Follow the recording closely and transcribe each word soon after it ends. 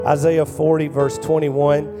Isaiah 40, verse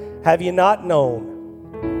 21. Have you not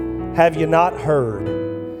known? Have you not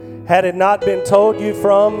heard? Had it not been told you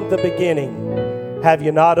from the beginning? Have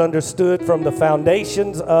you not understood from the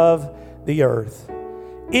foundations of the earth?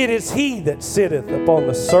 It is he that sitteth upon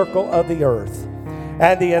the circle of the earth,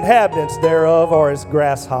 and the inhabitants thereof are as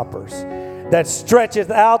grasshoppers, that stretcheth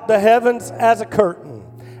out the heavens as a curtain,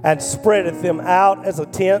 and spreadeth them out as a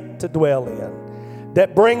tent to dwell in,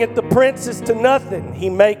 that bringeth the princes to nothing. He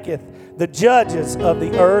maketh the judges of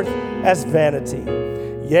the earth as vanity.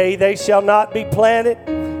 Yea, they shall not be planted,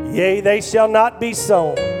 yea, they shall not be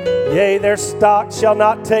sown, yea, their stock shall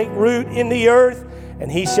not take root in the earth,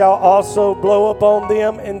 and he shall also blow upon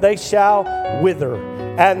them, and they shall wither,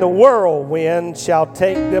 and the whirlwind shall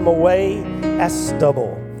take them away as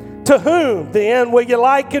stubble. To whom then will you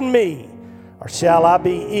liken me? Or shall I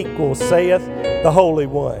be equal, saith the Holy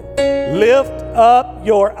One? Lift up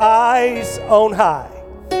your eyes on high,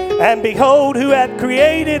 and behold who hath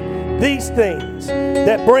created these things,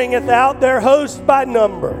 that bringeth out their host by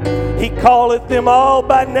number. He calleth them all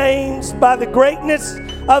by names, by the greatness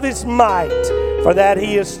of his might, for that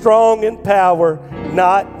he is strong in power,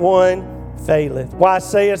 not one faileth. Why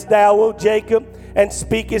sayest thou, O Jacob, and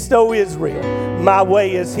speakest, O Israel, my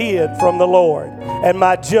way is hid from the Lord, and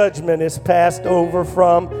my judgment is passed over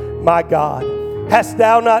from my God? Hast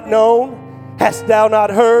thou not known? Hast thou not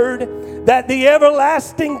heard that the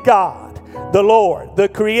everlasting God, the Lord, the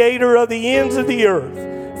creator of the ends of the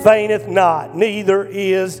earth, fainteth not, neither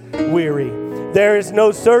is weary? There is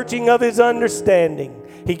no searching of his understanding.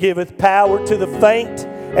 He giveth power to the faint,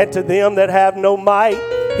 and to them that have no might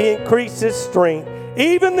he increaseth strength.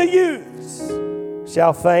 Even the youths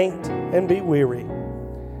shall faint and be weary,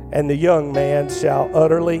 and the young man shall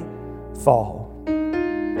utterly fall.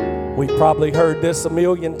 We've probably heard this a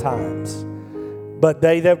million times, but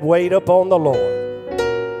they that wait upon the Lord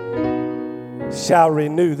shall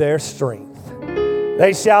renew their strength.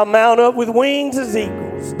 They shall mount up with wings as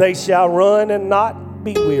eagles. They shall run and not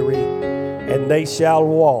be weary, and they shall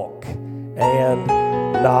walk and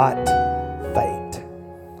not faint.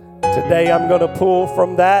 Today I'm going to pull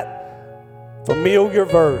from that familiar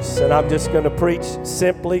verse, and I'm just going to preach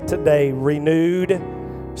simply today, renewed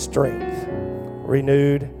strength.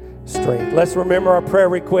 Renewed strength. Let's remember our prayer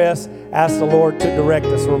requests. Ask the Lord to direct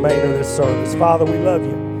us the remainder of this service. Father, we love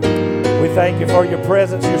you. We thank you for your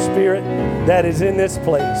presence, your spirit that is in this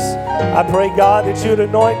place. I pray, God, that you'd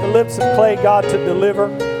anoint the lips of clay, God, to deliver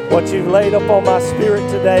what you've laid up on my spirit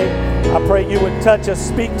today. I pray you would touch us,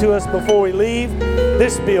 speak to us before we leave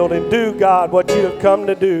this building. Do, God, what you have come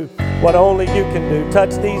to do, what only you can do.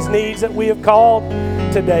 Touch these needs that we have called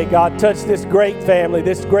today, God. Touch this great family,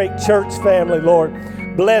 this great church family, Lord.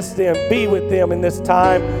 Bless them. Be with them in this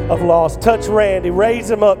time of loss. Touch Randy.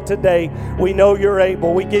 Raise him up today. We know you're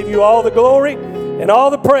able. We give you all the glory and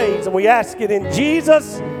all the praise, and we ask it in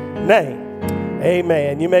Jesus' name.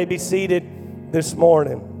 Amen. You may be seated this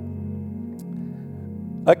morning.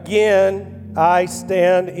 Again, I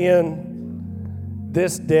stand in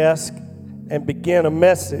this desk and begin a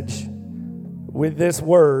message with these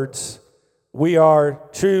words: we are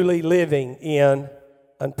truly living in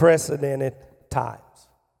unprecedented times.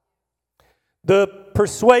 The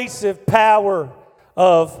persuasive power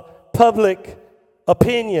of public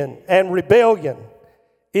opinion and rebellion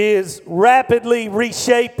is rapidly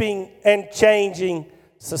reshaping and changing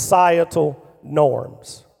societal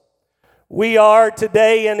norms. We are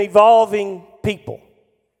today an evolving people.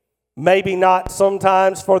 Maybe not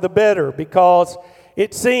sometimes for the better, because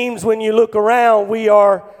it seems when you look around, we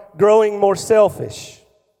are growing more selfish.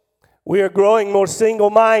 We are growing more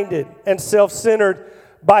single-minded and self-centered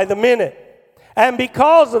by the minute. And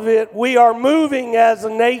because of it, we are moving as a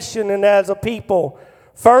nation and as a people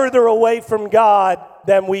further away from God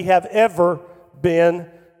than we have ever been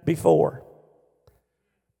before.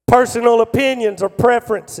 Personal opinions or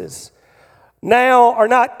preferences now are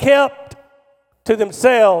not kept to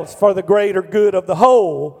themselves for the greater good of the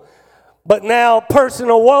whole, but now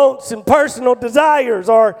personal wants and personal desires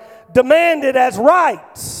are demanded as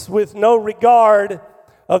rights with no regard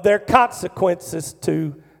of their consequences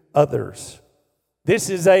to others.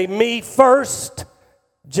 This is a me-first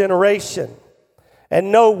generation,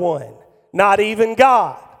 and no one, not even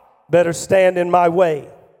God, better stand in my way.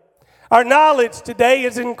 Our knowledge today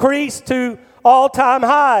is increased to all-time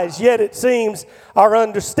highs, yet it seems our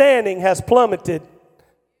understanding has plummeted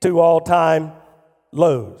to all-time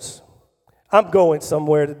lows. I'm going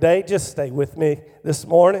somewhere today. Just stay with me this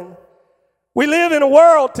morning. We live in a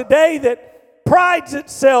world today that prides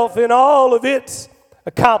itself in all of its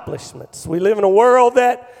accomplishments. We live in a world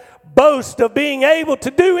that boast of being able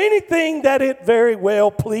to do anything that it very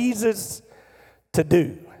well pleases to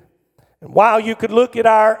do. And while you could look at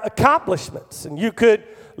our accomplishments, and you could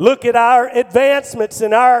look at our advancements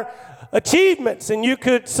and our achievements, and you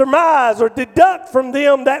could surmise or deduct from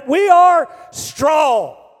them that we are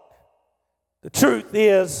strong, the truth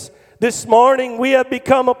is, this morning we have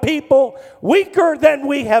become a people weaker than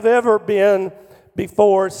we have ever been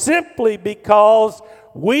before, simply because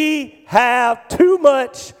we have too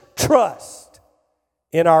much trust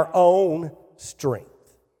in our own strength.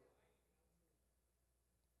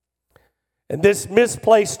 And this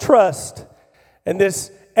misplaced trust and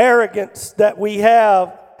this arrogance that we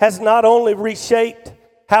have has not only reshaped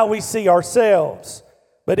how we see ourselves,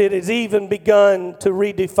 but it has even begun to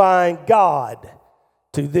redefine God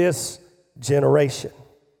to this generation.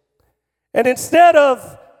 And instead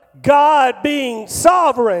of God being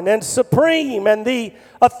sovereign and supreme and the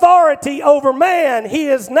authority over man, he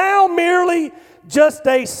is now merely just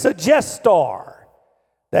a suggestor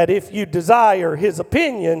that if you desire his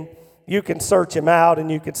opinion, you can search him out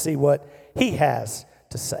and you can see what he has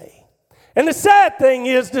to say. And the sad thing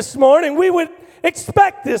is, this morning we would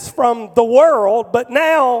expect this from the world, but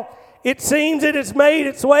now it seems it has made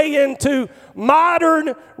its way into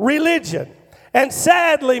modern religion. And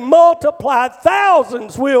sadly, multiplied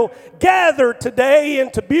thousands will gather today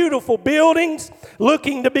into beautiful buildings,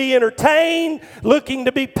 looking to be entertained, looking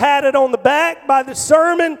to be patted on the back by the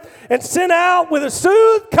sermon, and sent out with a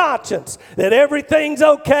soothed conscience that everything's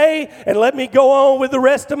okay, and let me go on with the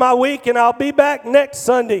rest of my week, and I'll be back next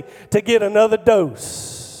Sunday to get another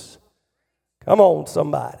dose. Come on,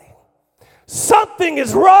 somebody. Something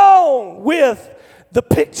is wrong with the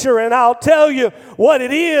picture, and I'll tell you what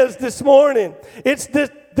it is this morning. It's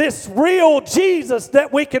this real Jesus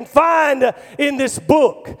that we can find in this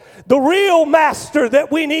book. The real master that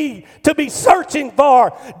we need to be searching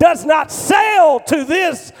for does not sell to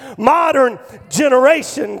this modern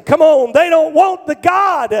generation. Come on, they don't want the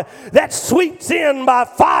God that sweeps in by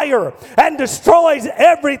fire and destroys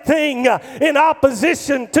everything in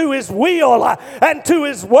opposition to his will and to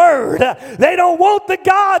his word. They don't want the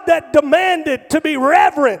God that demanded to be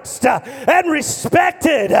reverenced and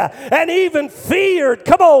respected and even feared.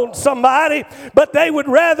 Come on, somebody. But they would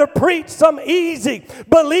rather preach some easy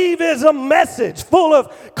believism message full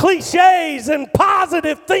of cliches and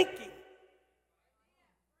positive thinking.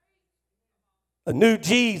 A new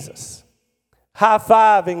Jesus,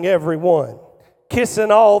 high-fiving everyone,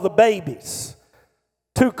 kissing all the babies.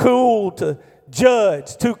 Too cool to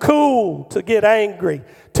judge, too cool to get angry,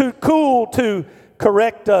 too cool to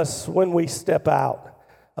correct us when we step out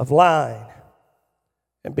of line.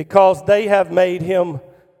 And because they have made him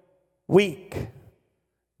weak,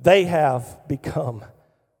 they have become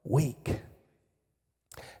weak.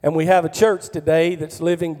 And we have a church today that's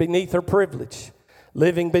living beneath her privilege,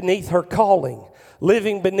 living beneath her calling,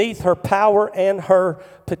 living beneath her power and her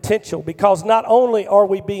potential. Because not only are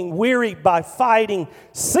we being wearied by fighting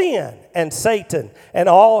sin and Satan and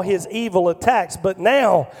all his evil attacks, but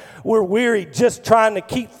now we're weary just trying to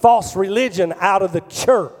keep false religion out of the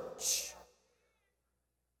church.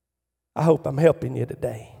 I hope I'm helping you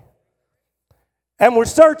today. And we're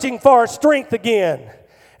searching for our strength again.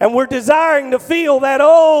 And we're desiring to feel that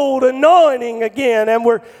old anointing again. And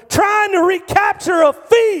we're trying to recapture a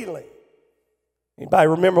feeling. Anybody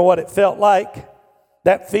remember what it felt like?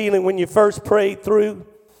 That feeling when you first prayed through?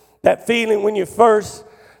 That feeling when you first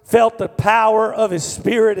felt the power of his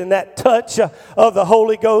Spirit and that touch of the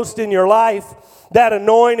Holy Ghost in your life? That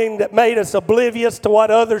anointing that made us oblivious to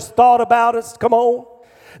what others thought about us? Come on.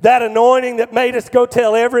 That anointing that made us go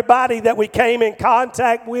tell everybody that we came in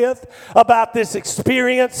contact with about this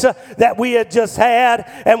experience that we had just had,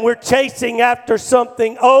 and we're chasing after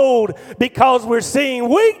something old because we're seeing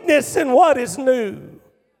weakness in what is new.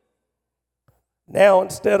 Now,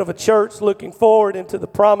 instead of a church looking forward into the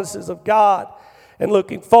promises of God and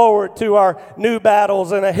looking forward to our new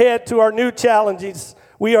battles and ahead to our new challenges,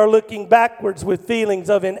 we are looking backwards with feelings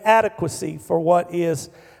of inadequacy for what is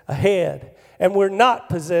ahead. And we're not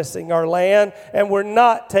possessing our land, and we're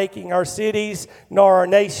not taking our cities, nor our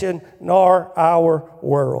nation, nor our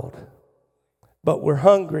world. But we're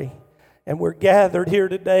hungry, and we're gathered here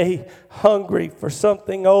today hungry for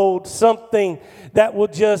something old, something that will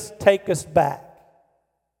just take us back.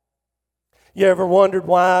 You ever wondered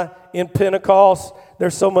why in Pentecost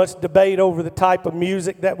there's so much debate over the type of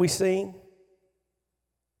music that we sing?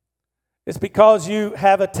 It's because you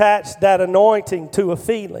have attached that anointing to a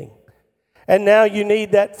feeling. And now you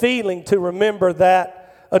need that feeling to remember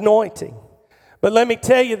that anointing. But let me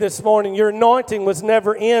tell you this morning, your anointing was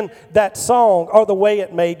never in that song or the way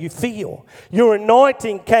it made you feel. Your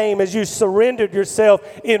anointing came as you surrendered yourself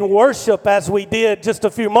in worship, as we did just a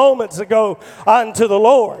few moments ago, unto the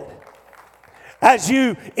Lord. As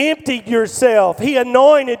you emptied yourself, He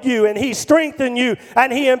anointed you and He strengthened you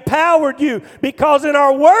and He empowered you, because in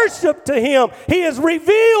our worship to Him, He is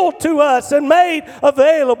revealed to us and made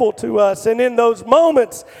available to us. And in those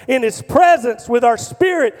moments, in His presence, with our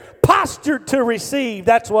spirit postured to receive,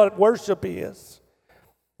 that's what worship is.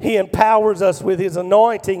 He empowers us with His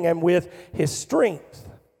anointing and with His strength.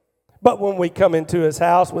 But when we come into His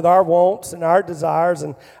house with our wants and our desires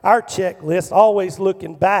and our checklist, always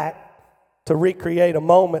looking back to recreate a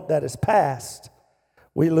moment that is past,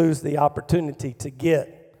 we lose the opportunity to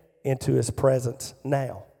get into His presence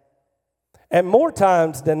now. And more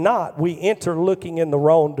times than not, we enter looking in the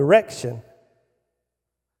wrong direction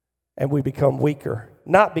and we become weaker.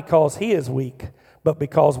 Not because He is weak, but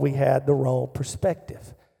because we had the wrong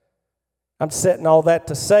perspective. I'm setting all that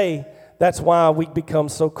to say that's why we become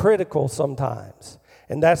so critical sometimes.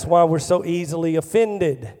 And that's why we're so easily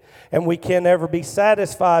offended. And we can never be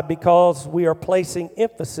satisfied, because we are placing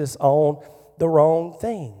emphasis on the wrong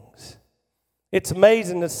things. It's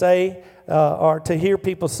amazing to say, or to hear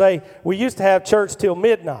people say, we used to have church till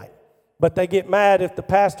midnight, but they get mad if the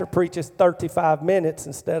pastor preaches 35 minutes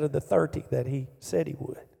instead of the 30 that he said he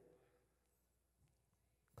would.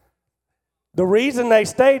 The reason they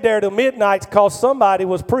stayed there till midnight is because somebody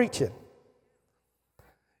was preaching.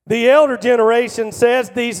 The elder generation says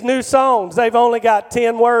these new songs, they've only got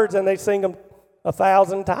 10 words and they sing them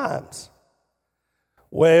 1,000 times.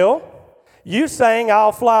 Well, you sang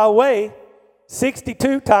I'll Fly Away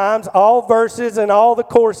 62 times, all verses and all the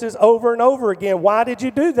courses over and over again. Why did you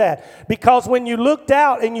do that? Because when you looked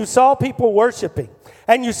out and you saw people worshiping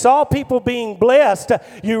and you saw people being blessed,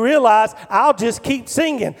 you realized, I'll just keep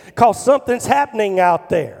singing because something's happening out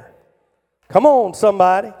there. Come on,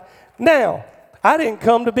 somebody. Now, I didn't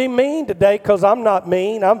come to be mean today, because I'm not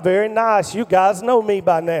mean. I'm very nice. You guys know me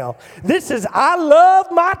by now. This is I Love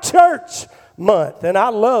My Church month, and I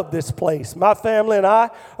love this place. My family and I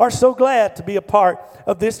are so glad to be a part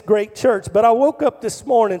of this great church. But I woke up this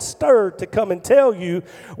morning stirred to come and tell you,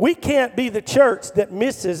 we can't be the church that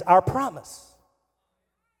misses our promise.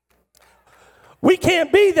 We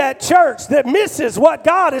can't be that church that misses what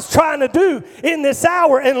God is trying to do in this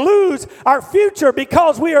hour and lose our future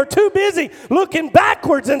because we are too busy looking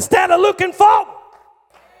backwards instead of looking forward.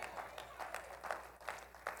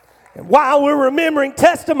 And while we're remembering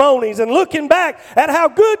testimonies and looking back at how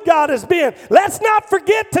good God has been, let's not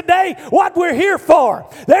forget today what we're here for.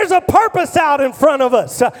 There's a purpose out in front of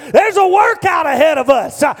us. There's a work out ahead of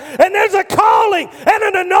us. And there's a calling and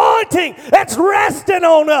an anointing that's resting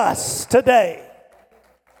on us today.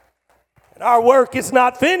 Our work is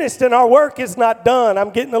not finished and our work is not done. I'm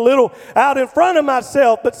getting a little out in front of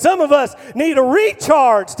myself, but some of us need a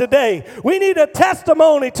recharge today. We need a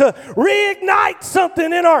testimony to reignite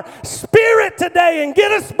something in our spirit today and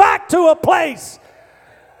get us back to a place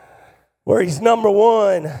where He's number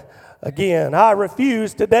one again. I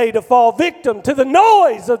refuse today to fall victim to the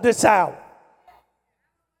noise of this hour.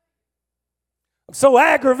 I'm so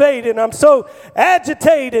aggravated, I'm so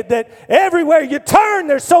agitated that everywhere you turn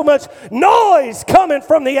there's so much noise coming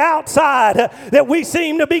from the outside that we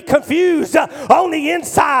seem to be confused on the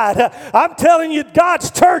inside. I'm telling you,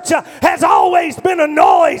 God's church has always been a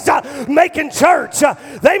noise making church.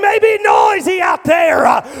 They may be noisy out there,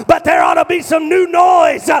 but there ought to be some new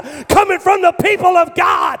noise coming from the people of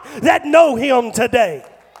God that know Him today.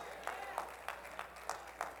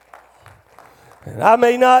 And I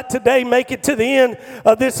may not today make it to the end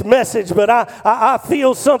of this message, but I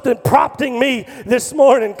feel something prompting me this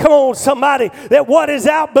morning. Come on, somebody, that what is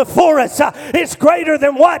out before us is greater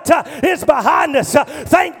than what is behind us.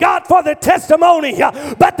 Thank God for the testimony,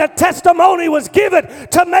 but the testimony was given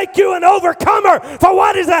to make you an overcomer for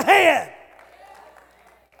what is ahead.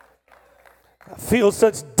 I feel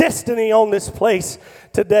such destiny on this place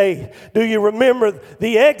today. Do you remember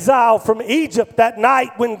the exile from Egypt that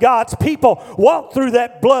night when God's people walked through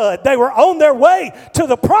that blood? They were on their way to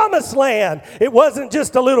the promised land. It wasn't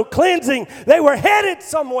just a little cleansing. They were headed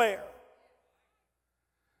somewhere.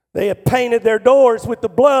 They had painted their doors with the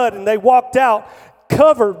blood and they walked out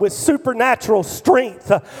covered with supernatural strength.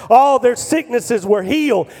 All their sicknesses were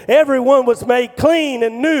healed. Everyone was made clean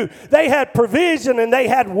and new. They had provision and they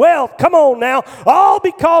had wealth. Come on now. All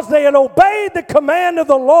because they had obeyed the command of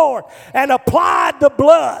the Lord and applied the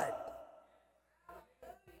blood.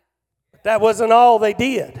 But that wasn't all they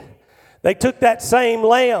did. They took that same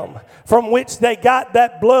lamb from which they got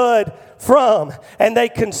that blood from, and they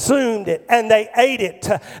consumed it, and they ate it,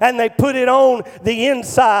 and they put it on the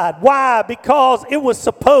inside. Why? Because it was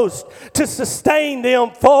supposed to sustain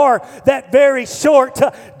them for that very short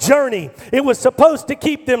journey. It was supposed to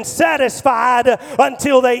keep them satisfied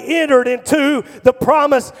until they entered into the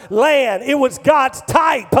promised land. It was God's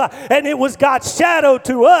type, and it was God's shadow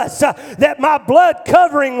to us, that my blood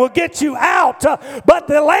covering will get you out, but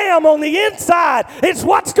the lamb on the inside is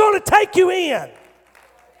what's going to take you in.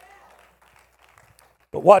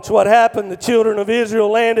 But watch what happened. The children of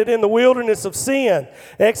Israel landed in the wilderness of sin.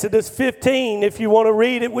 Exodus 15, if you want to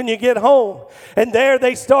read it when you get home. And there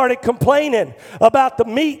they started complaining about the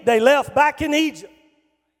meat they left back in Egypt.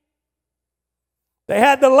 They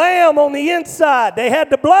had the lamb on the inside. They had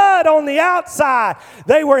the blood on the outside.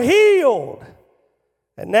 They were healed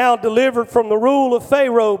and now delivered from the rule of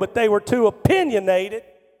Pharaoh, but they were too opinionated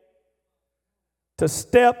to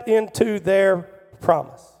step into their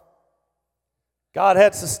promise. God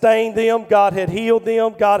had sustained them, God had healed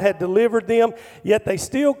them, God had delivered them, yet they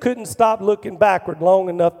still couldn't stop looking backward long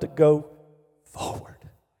enough to go forward.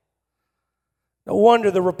 No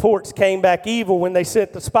wonder the reports came back evil when they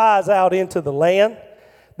sent the spies out into the land.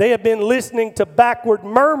 They had been listening to backward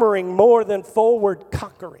murmuring more than forward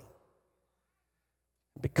conquering.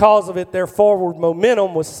 Because of it, their forward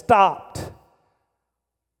momentum was stopped.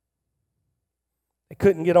 They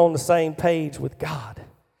couldn't get on the same page with God.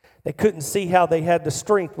 They couldn't see how they had the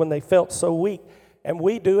strength when they felt so weak. And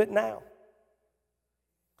we do it now.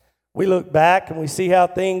 We look back and we see how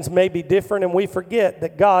things may be different, and we forget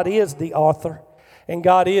that God is the author and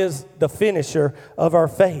God is the finisher of our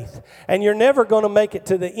faith. And you're never going to make it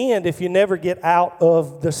to the end if you never get out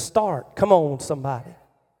of the start. Come on, somebody.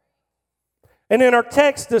 And in our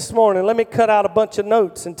text this morning, let me cut out a bunch of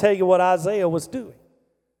notes and tell you what Isaiah was doing.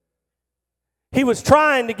 He was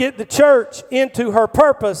trying to get the church into her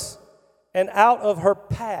purpose and out of her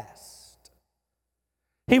past.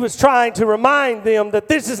 He was trying to remind them that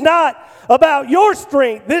this is not about your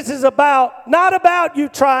strength. This is not about you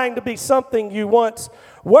trying to be something you once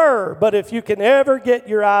were. But if you can ever get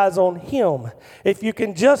your eyes on Him, if you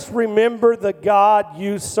can just remember the God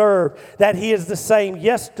you serve, that He is the same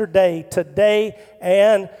yesterday, today,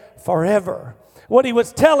 and forever. What he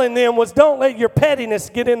was telling them was, don't let your pettiness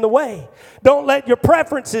get in the way. Don't let your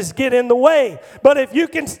preferences get in the way. But if you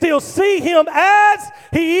can still see Him as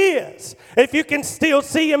He is, if you can still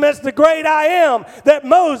see Him as the great I am that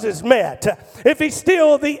Moses met, if He's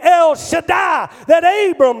still the El Shaddai that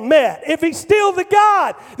Abram met, if He's still the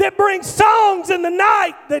God that brings songs in the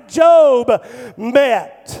night that Job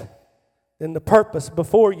met, then the purpose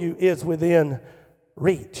before you is within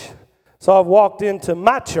reach. So I've walked into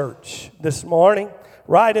my church this morning,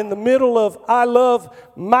 right in the middle of I Love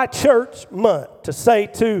My Church month, to say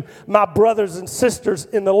to my brothers and sisters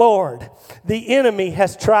in the Lord, the enemy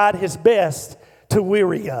has tried his best to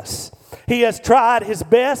weary us. He has tried his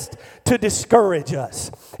best to discourage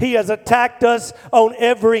us. He has attacked us on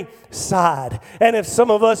every side. And if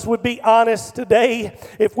some of us would be honest today,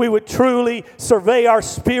 if we would truly survey our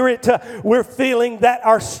spirit, we're feeling that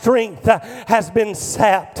our strength has been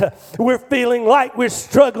sapped. We're feeling like we're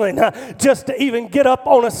struggling just to even get up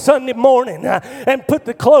on a Sunday morning and put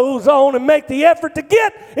the clothes on and make the effort to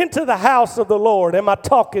get into the house of the Lord. Am I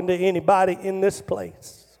talking to anybody in this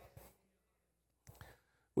place?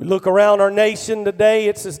 We look around our nation today,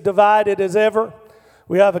 it's as divided as ever.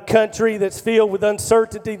 We have a country that's filled with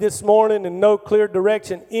uncertainty this morning and no clear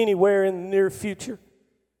direction anywhere in the near future.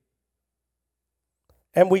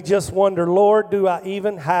 And we just wonder, Lord, do I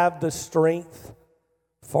even have the strength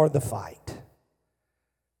for the fight?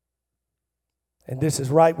 And this is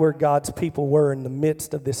right where God's people were in the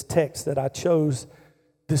midst of this text that I chose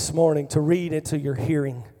this morning to read into your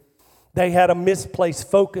hearing. They had a misplaced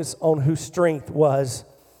focus on whose strength was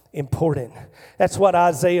important. That's what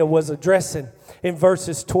Isaiah was addressing in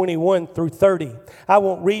verses 21 through 30. I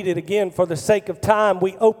won't read it again for the sake of time.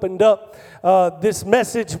 We opened up this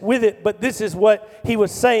message with it, but this is what he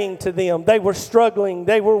was saying to them. They were struggling.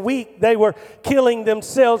 They were weak. They were killing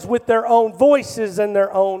themselves with their own voices and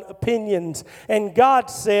their own opinions. And God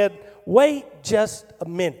said, wait just a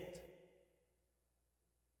minute.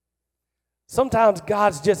 Sometimes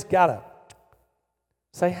God's just got to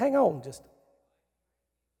say, hang on just a minute.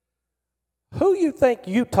 Who you think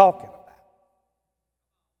you talking about?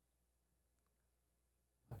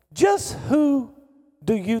 Just who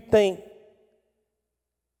do you think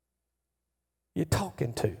you're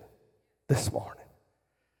talking to this morning?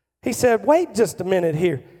 He said, wait just a minute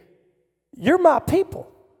here. You're my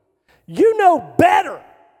people. You know better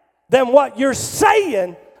than what you're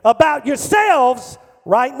saying about yourselves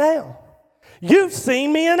right now. You've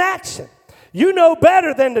seen me in action. You know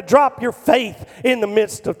better than to drop your faith in the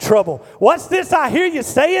midst of trouble. What's this I hear you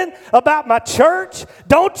saying about my church?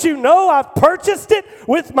 Don't you know I've purchased it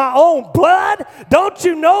with my own blood? Don't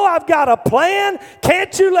you know I've got a plan?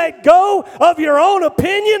 Can't you let go of your own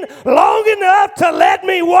opinion long enough to let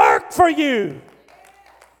me work for you?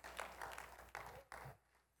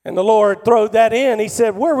 And the Lord threw that in. He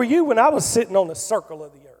said, where were you when I was sitting on the circle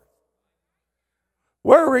of the earth?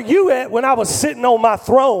 Where were you at when I was sitting on my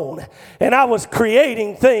throne and I was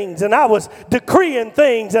creating things and I was decreeing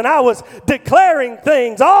things and I was declaring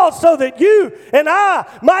things, all so that you and I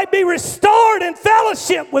might be restored in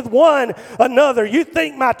fellowship with one another? You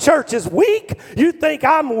think my church is weak? You think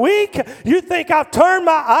I'm weak? You think I've turned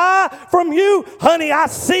my eye from you? Honey, I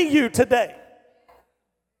see you today.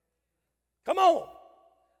 Come on.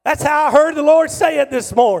 That's how I heard the Lord say it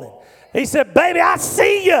this morning. He said, baby, I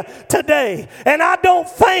see you today, and I don't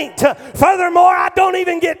faint. Furthermore, I don't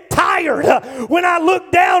even get tired when I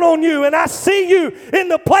look down on you and I see you in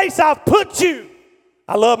the place I've put you.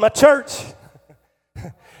 I love my church.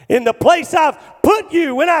 In the place I've put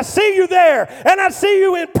you, when I see you there, and I see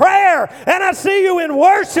you in prayer, and I see you in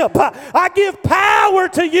worship, I give power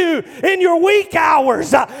to you in your weak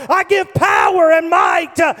hours. I give power and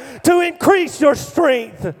might to increase your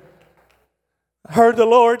strength. I heard the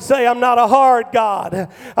Lord say, I'm not a hard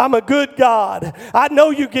God. I'm a good God. I know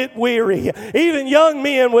you get weary. Even young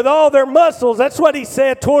men with all their muscles, that's what he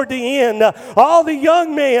said toward the end. All the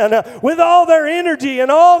young men with all their energy and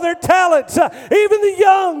all their talents, even the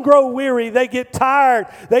young grow weary. They get tired.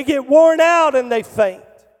 They get worn out and they faint.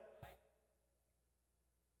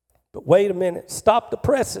 But wait a minute. Stop the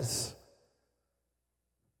presses.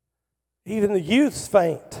 Even the youths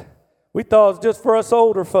faint. We thought it was just for us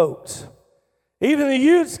older folks. Even the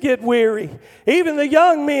youths get weary. Even the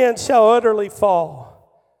young men shall utterly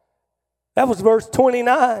fall. That was verse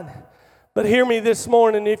 29. But hear me this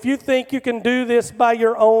morning. If you think you can do this by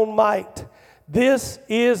your own might, this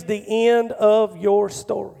is the end of your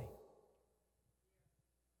story.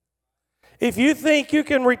 If you think you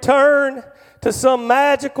can return to some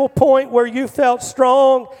magical point where you felt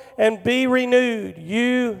strong and be renewed,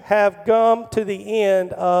 you have come to the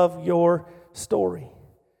end of your story.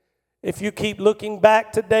 If you keep looking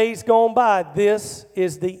back to days gone by, this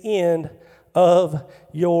is the end of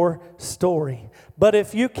your story. But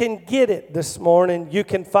if you can get it this morning, you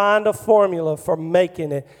can find a formula for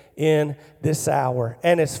making it in this hour.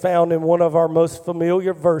 And it's found in one of our most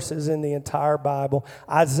familiar verses in the entire Bible,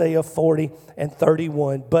 Isaiah 40 and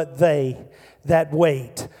 31. But they that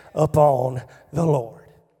wait upon the Lord.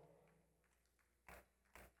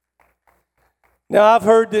 Now, I've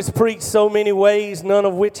heard this preached so many ways, none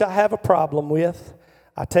of which I have a problem with.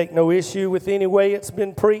 I take no issue with any way it's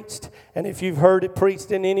been preached. And if you've heard it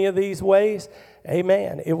preached in any of these ways,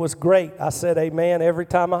 amen. It was great. I said amen every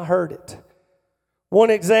time I heard it. One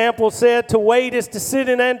example said to wait is to sit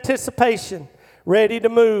in anticipation, ready to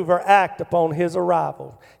move or act upon his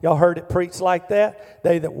arrival. Y'all heard it preached like that?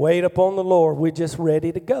 They that wait upon the Lord, we're just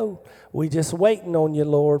ready to go. We just waiting on you,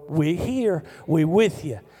 Lord. We're here. We're with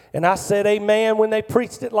you. And I said amen when they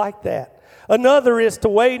preached it like that. Another is to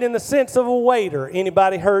wait in the sense of a waiter.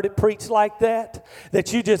 Anybody heard it preached like that?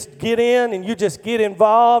 That you just get in and you just get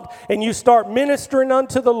involved and you start ministering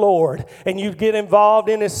unto the Lord. And you get involved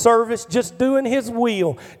in his service, just doing his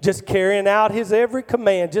will, just carrying out his every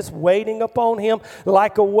command, just waiting upon him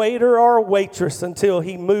like a waiter or a waitress until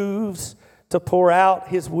he moves to pour out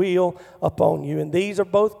his will upon you. And these are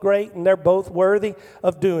both great and they're both worthy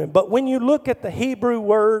of doing. But when you look at the Hebrew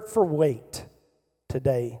word for wait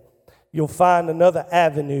today, you'll find another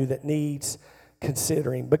avenue that needs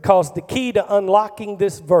considering, because the key to unlocking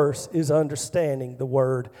this verse is understanding the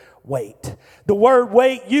word wait. The word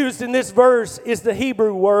wait used in this verse is the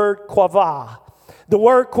Hebrew word quavah. The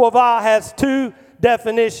word quavah has two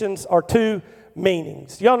definitions or two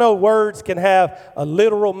meanings. Y'all know words can have a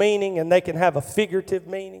literal meaning and they can have a figurative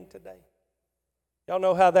meaning today. Y'all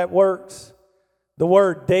know how that works? The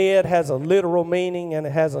word dead has a literal meaning and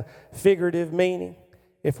it has a figurative meaning.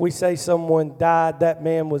 If we say someone died, that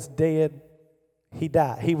man was dead, he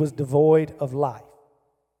died. He was devoid of life.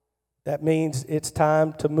 That means it's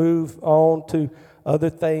time to move on to other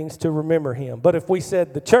things to remember him. But if we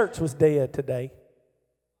said the church was dead today,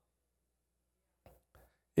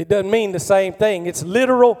 it doesn't mean the same thing. It's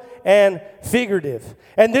literal and figurative.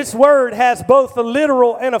 And this word has both a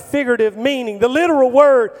literal and a figurative meaning. The literal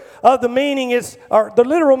word of the meaning is, or the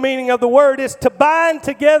literal meaning of the word is to bind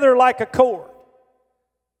together like a cord.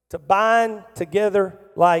 To bind together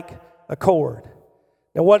like a cord.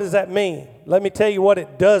 Now, what does that mean? Let me tell you what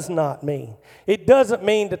it does not mean. It doesn't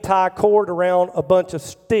mean to tie a cord around a bunch of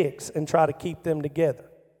sticks and try to keep them together.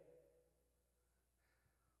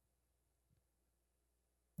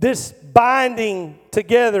 This binding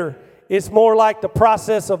together is more like the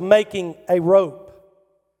process of making a rope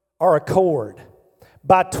or a cord.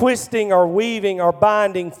 By twisting or weaving or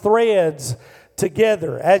binding threads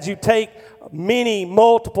together. As you take many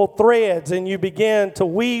multiple threads and you begin to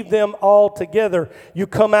weave them all together, you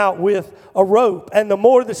come out with a rope. And the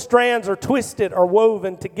more the strands are twisted or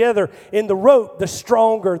woven together in the rope, the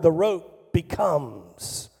stronger the rope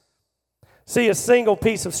becomes. See, a single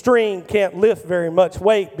piece of string can't lift very much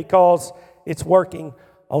weight because it's working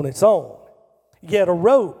on its own. Yet a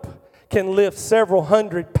rope can lift several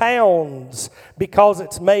hundred pounds because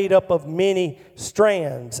it's made up of many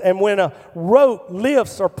strands. And when a rope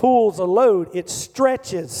lifts or pulls a load, it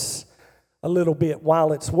stretches a little bit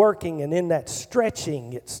while it's working, and in that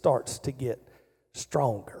stretching, it starts to get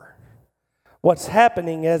stronger. What's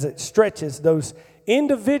happening as it stretches, those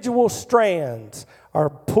individual strands are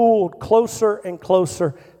pulled closer and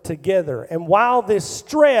closer together. And while this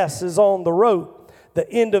stress is on the rope, the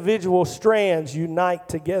individual strands unite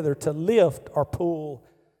together to lift or pull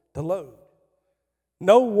the load.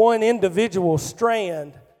 No one individual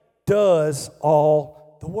strand does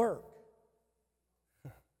all the work.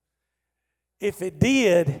 If it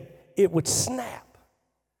did, it would snap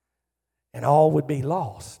and all would be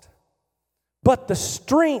lost. But the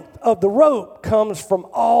strength of the rope comes from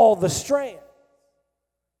all the strands.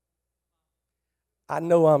 I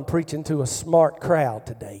know I'm preaching to a smart crowd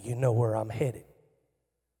today. You know where I'm headed.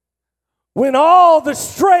 When all the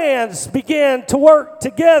strands begin to work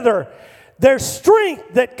together, there's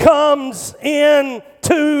strength that comes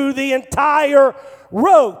into the entire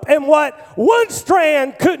rope. And what one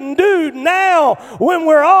strand couldn't do, now when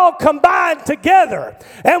we're all combined together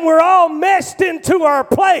and we're all meshed into our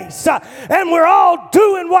place and we're all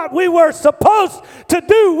doing what we were supposed to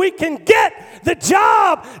do, we can get the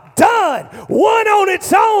job done. One on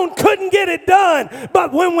its own couldn't get it done,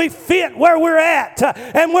 but when we fit where we're at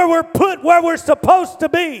and where we're put where we're supposed to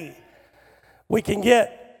be, we can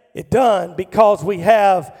get it done because we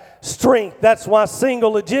have strength. That's why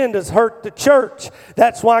single agendas hurt the church.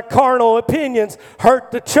 That's why carnal opinions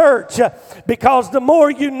hurt the church. Because the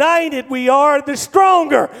more united we are, the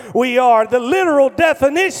stronger we are. The literal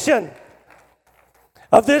definition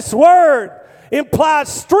of this word implies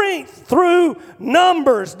strength through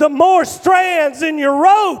numbers. The more strands in your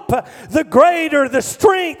rope, the greater the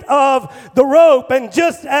strength of the rope. And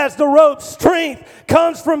just as the rope's strength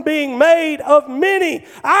comes from being made of many,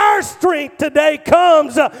 our strength today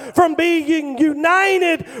comes from being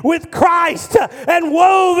united with Christ and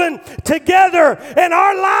woven together. And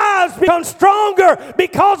our lives become stronger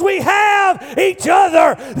because we have each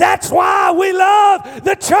other. That's why we love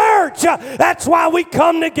the church. That's why we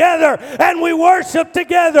come together and we worship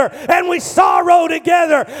together and we sorrow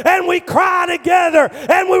together and we cry together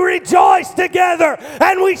and we rejoice together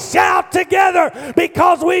and we shout together,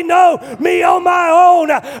 because we know, me on my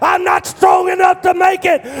own, I'm not strong enough to make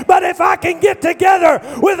it. But if I can get together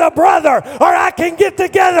with a brother or I can get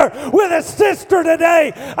together with a sister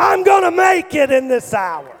today, I'm going to make it in this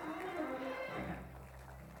hour.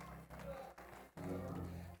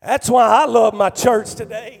 That's why I love my church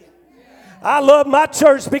today. I love my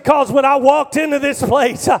church because when I walked into this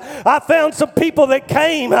place, I found some people that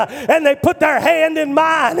came and they put their hand in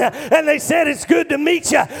mine and they said, it's good to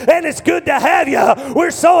meet you and it's good to have you. We're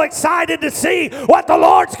so excited to see what the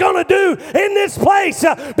Lord's going to do in this place,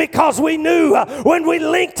 because we knew when we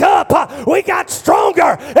linked up, we got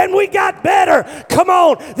stronger and we got better. Come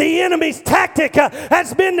on, the enemy's tactic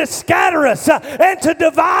has been to scatter us and to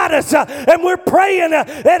divide us, and we're praying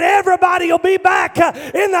that everybody will be back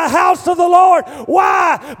in the house of the Lord.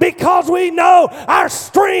 Why? Because we know our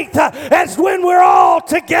strength is when we're all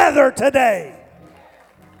together today.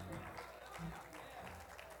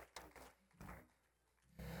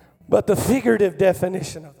 But the figurative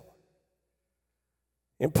definition of the word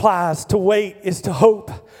implies to wait is to hope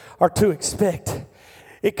or to expect.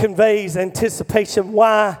 It conveys anticipation.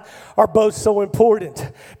 Why are both so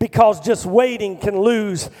important? Because just waiting can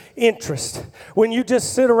lose interest. When you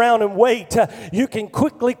just sit around and wait, you can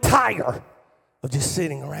quickly tire of just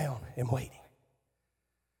sitting around and waiting.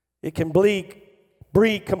 It can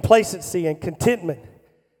breed complacency and contentment,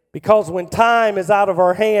 because when time is out of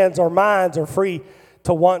our hands, our minds are free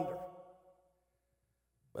to wander.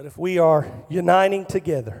 But if we are uniting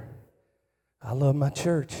together, I love my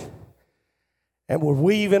church, and we're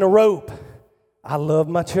weaving a rope, I love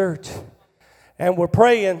my church, and we're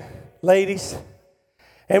praying, ladies,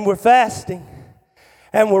 and we're fasting,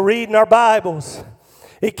 and we're reading our Bibles,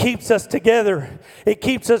 it keeps us together. It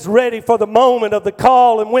keeps us ready for the moment of the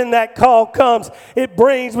call. And when that call comes, it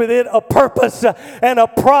brings with it a purpose and a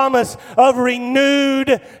promise of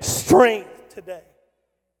renewed strength today.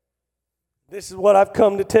 This is what I've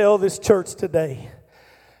come to tell this church today.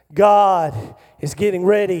 God is getting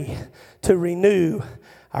ready to renew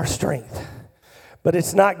our strength. But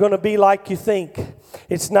it's not going to be like you think.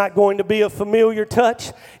 It's not going to be a familiar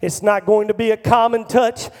touch. It's not going to be a common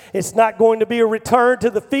touch. It's not going to be a return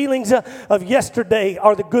to the feelings of yesterday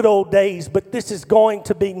or the good old days. But this is going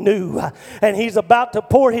to be new. And He's about to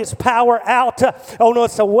pour His power out on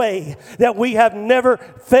us a way that we have never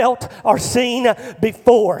felt or seen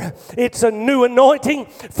before. It's a new anointing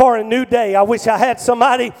for a new day. I wish I had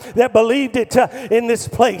somebody that believed it in this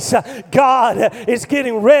place. God is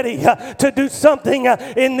getting ready to do something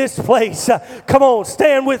in this place. Come on,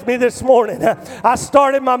 stand with me this morning. I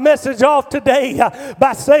started my message off today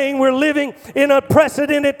by saying we're living in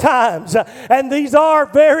unprecedented times. And these are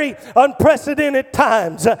very unprecedented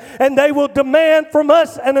times. And they will demand from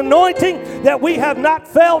us an anointing that we have not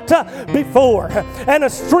felt before. And a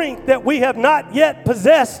strength that we have not yet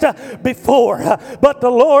possessed before. But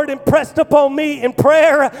the Lord impressed upon me in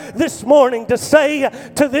prayer this morning to say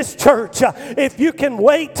to this church, if you can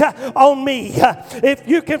wait on me, if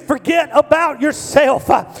you can forget about yourself,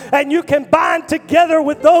 and you can bind together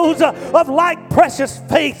with those of like precious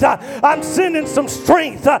faith, I'm sending some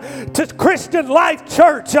strength to Christian Life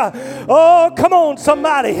Church. Oh, come on,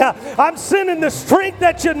 somebody. I'm sending the strength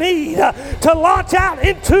that you need to launch out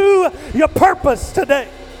into your purpose today.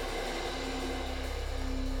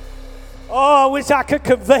 Oh, I wish I could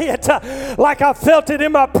convey it like I felt it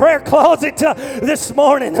in my prayer closet this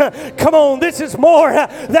morning. Come on, this is more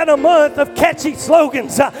than a month of catchy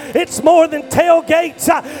slogans. It's more than tailgates.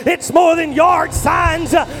 It's more than yard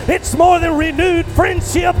signs. It's more than renewed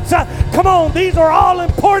friendships. Come on, these are all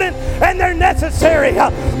important and they're necessary.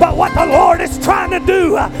 But what the Lord is trying to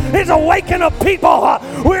do is awaken a people.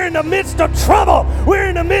 We're in the midst of trouble. We're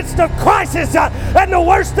in the midst of crisis. And the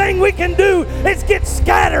worst thing we can do is get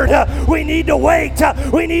scattered. We need to wait.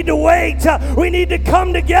 We need to wait. We need to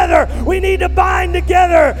come together. We need to bind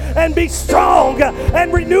together and be strong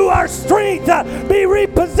and renew our strength. Be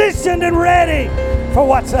repositioned and ready for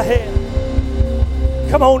what's ahead.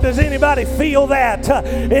 Come on, does anybody feel that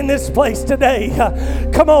in this place today?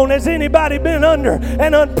 Come on, has anybody been under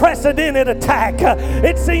an unprecedented attack?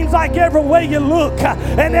 It seems like every way you look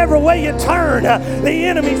and every way you turn, the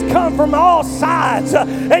enemy's come from all sides,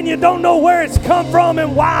 and you don't know where it's come from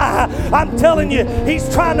and why. I'm telling you,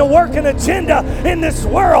 he's trying to work an agenda in this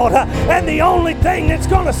world, and the only thing that's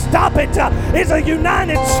going to stop it is a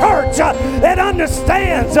united church that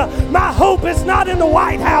understands my hope is not in the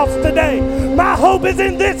White House today. My hope is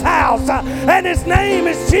in this house, and His name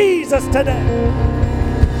is Jesus today.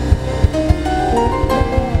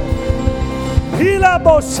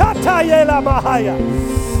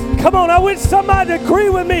 Come on, I wish somebody would agree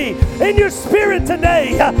with me in your spirit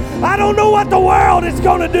today. I don't know what the world is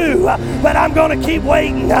going to do, but I'm going to keep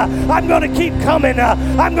waiting. I'm going to keep coming.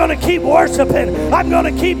 I'm going to keep worshiping. I'm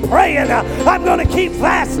going to keep praying. I'm going to keep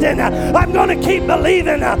fasting. I'm going to keep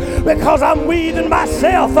believing because I'm weaving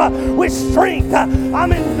myself with strength.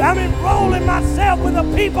 I'm enrolling myself with the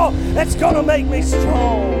people that's going to make me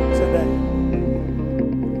strong today.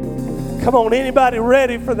 Come on, anybody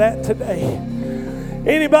ready for that today?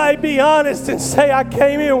 Anybody be honest and say, I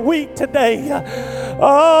came in weak today.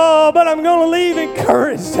 Oh, but I'm going to leave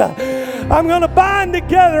encouraged. I'm going to bind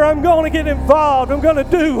together. I'm going to get involved. I'm going to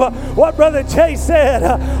do what Brother Jay said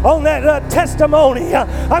on that testimony.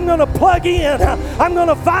 I'm going to plug in. I'm going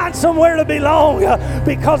to find somewhere to belong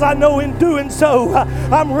because I know in doing so,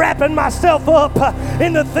 I'm wrapping myself up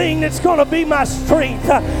in the thing that's going to be my strength.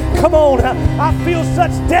 Come on. I feel such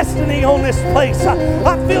destiny on this place.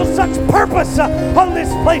 I feel such purpose on this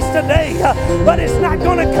place today. But it's not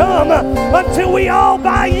going to come until we all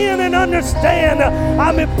buy in and understand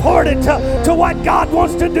I'm important to what God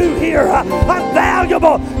wants to do here. I'm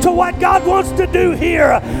valuable to what God wants to do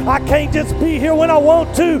here. I can't just be here when I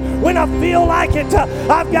want to, when I feel like it.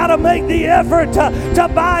 I've got to make the effort to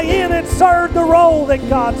buy in and serve the role that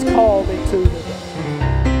God's called me to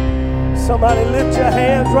today. Somebody lift your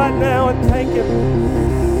hands right now and thank Him.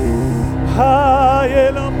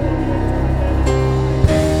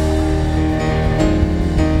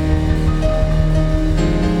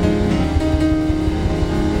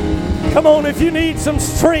 Come on, if you need some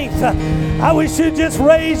strength, I wish you'd just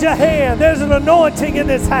raise your hand. There's an anointing in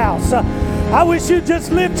this house. I wish you'd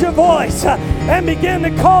just lift your voice and begin to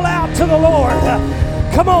call out to the Lord.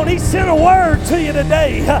 Come on, He sent a word to you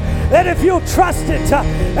today. that if you'll trust it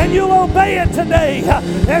and you'll obey it today,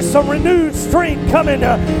 there's some renewed strength coming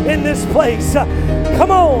in this place. Come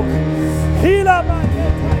on.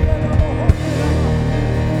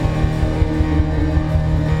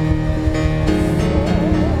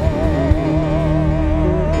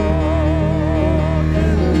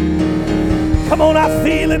 Come on, I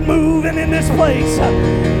feel it moving in this place.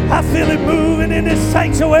 I feel it moving in this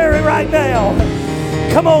sanctuary right now.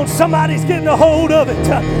 Come on, somebody's getting a hold of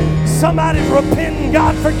it. Somebody's repenting.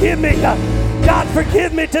 God, forgive me. God,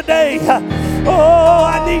 forgive me today. Oh,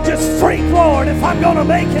 I need your strength, Lord, if I'm going to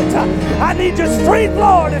make it. I need your strength,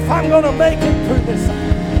 Lord, if I'm going to make it through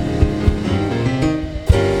this.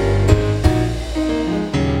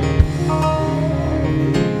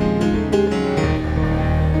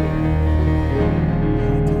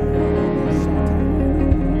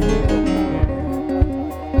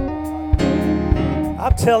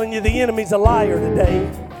 I'm telling you, the enemy's a liar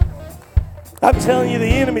today. I'm telling you, the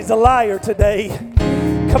enemy's a liar today.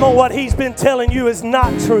 Come on, what he's been telling you is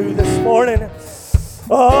not true this morning.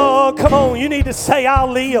 Oh, come on, you need to say,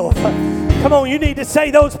 I'll live. Come on, you need to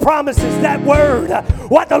say those promises, that word,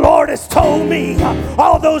 what the Lord has told me.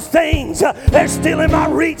 All those things, they're still in my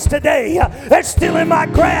reach today. They're still in my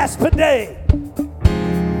grasp today.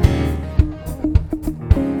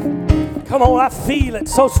 Come on, I feel it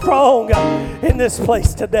so strong in this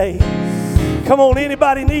place today. Come on,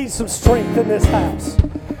 anybody needs some strength in this house?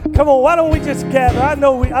 Come on, why don't we just gather? I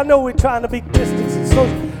know we're trying to be distant, so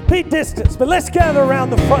be distant, but let's gather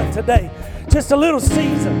around the front today. Just a little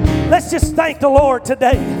season. Let's just thank the Lord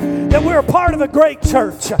today that we're a part of a great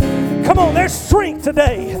church. Come on, there's strength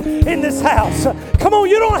today in this house. Come on,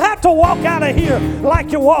 you don't have to walk out of here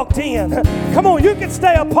like you walked in. Come on, you can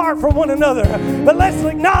stay apart from one another. But let's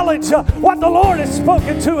acknowledge what the Lord has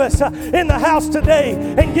spoken to us in the house today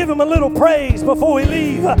and give him a little praise before we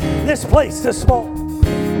leave this place this morning.